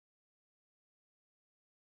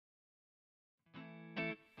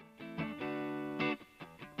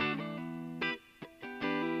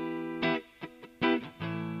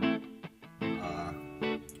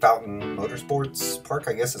Fountain Motorsports Park,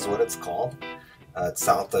 I guess is what it's called. It's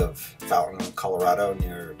south of Fountain, Colorado,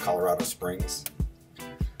 near Colorado Springs.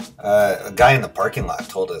 A guy in the parking lot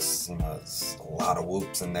told us, there's a lot of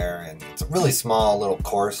whoops in there, and it's a really small little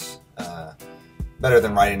course. Better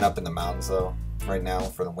than riding up in the mountains, though, right now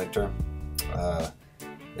for the winter.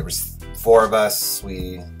 There was 4 of us.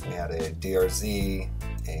 We had a DRZ,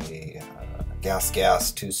 a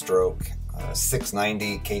GasGas 2-stroke,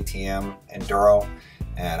 690 KTM enduro,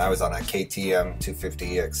 and I was on a KTM 250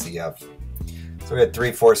 EXC-f. So we had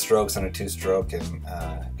 3 4-strokes and a 2-stroke, and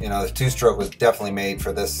the 2-stroke was definitely made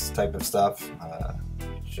for this type of stuff.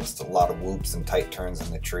 Just a lot of whoops and tight turns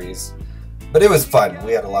in the trees. But it was fun.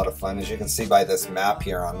 We had a lot of fun. As you can see by this map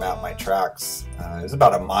here on Map My Tracks, it was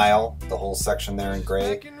about a mile, the whole section there in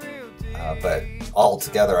gray. But all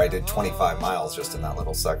together I did 25 miles just in that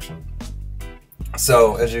little section.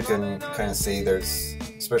 So as you can kind of see, there's,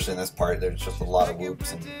 especially in this part, there's just a lot of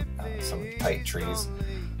whoops and some tight trees.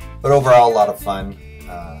 But overall, a lot of fun.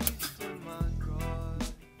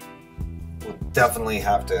 We'll definitely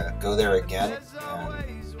have to go there again.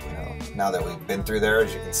 And, now that we've been through there,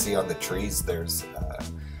 as you can see on the trees, there's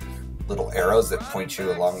little arrows that point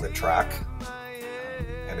you along the track.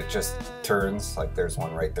 And it just turns, like there's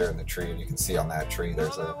one right there in the tree, and you can see on that tree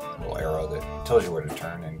there's a little arrow that tells you where to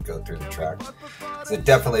turn and go through the track. So it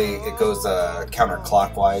goes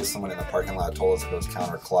counterclockwise. Someone in the parking lot told us it goes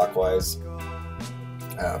counterclockwise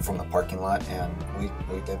from the parking lot, and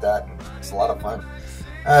we did that, and it's a lot of fun.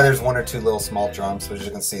 There's 1 or 2 little small jumps, but as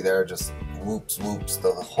you can see there, just whoops,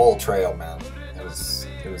 the whole trail, man. It was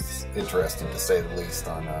interesting to say the least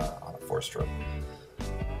on a 4-stroke.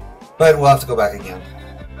 But we'll have to go back again.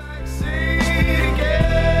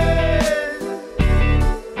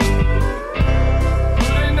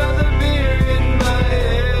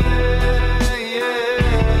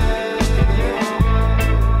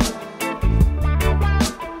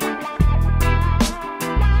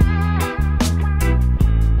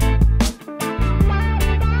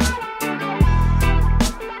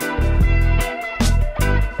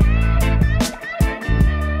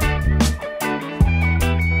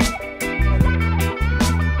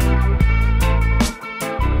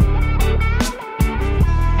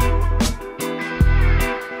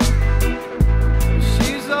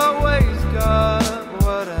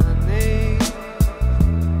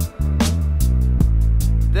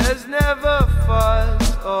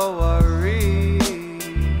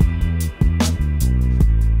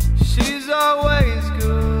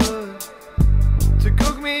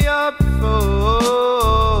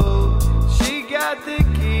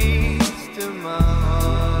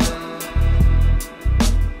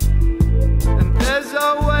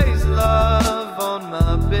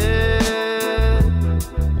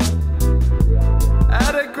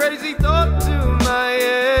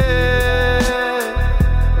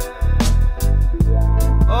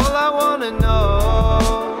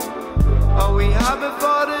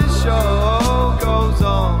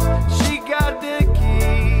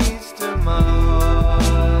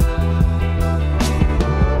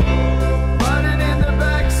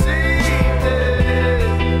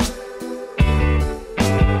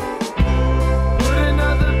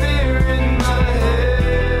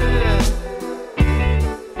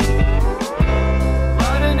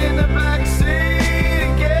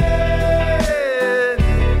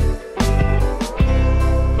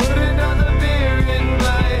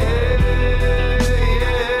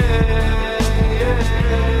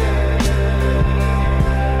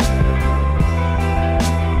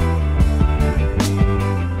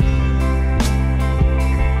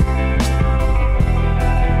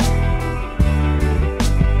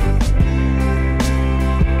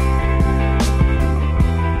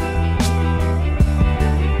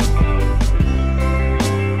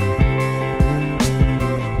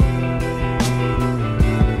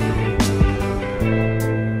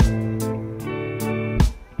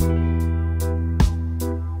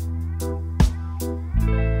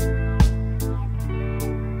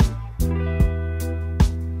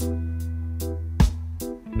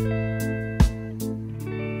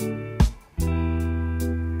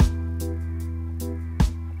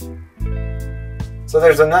 So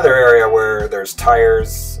there's another area where there's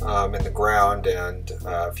tires in the ground and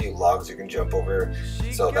a few logs you can jump over.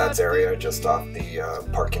 So that's area just off the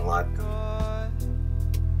parking lot.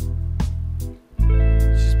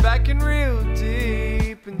 She's backing real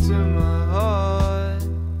deep into my heart.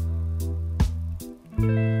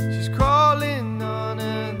 She's crawling on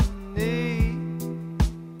her knees,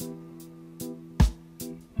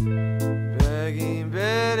 begging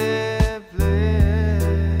Betty, please.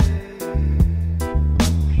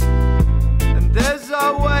 And there's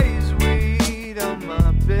always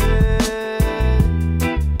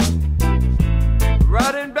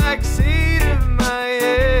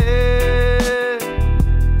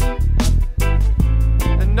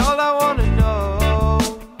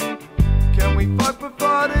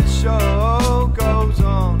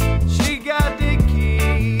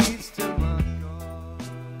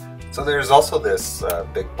there's also this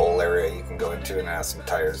big bowl area you can go into, and it has some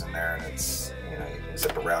tires in there, and it's, you know, you can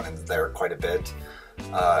zip around in there quite a bit.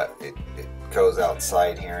 It goes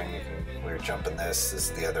outside here, and you can, we were jumping this. This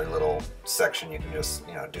is the other little section you can just,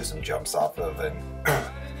 you know, do some jumps off of, and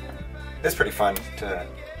it's pretty fun to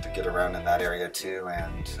get around in that area too,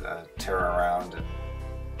 and tear around and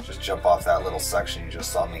just jump off that little section you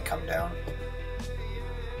just saw me come down.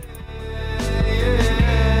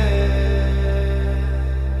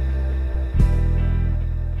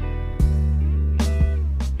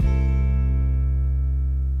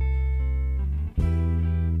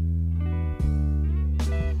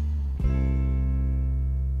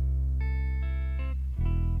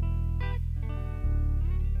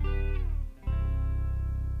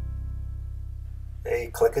 Hey,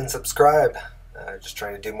 click and subscribe. Just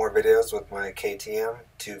trying to do more videos with my KTM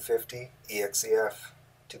 250 EXC-f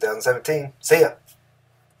 2017. See ya!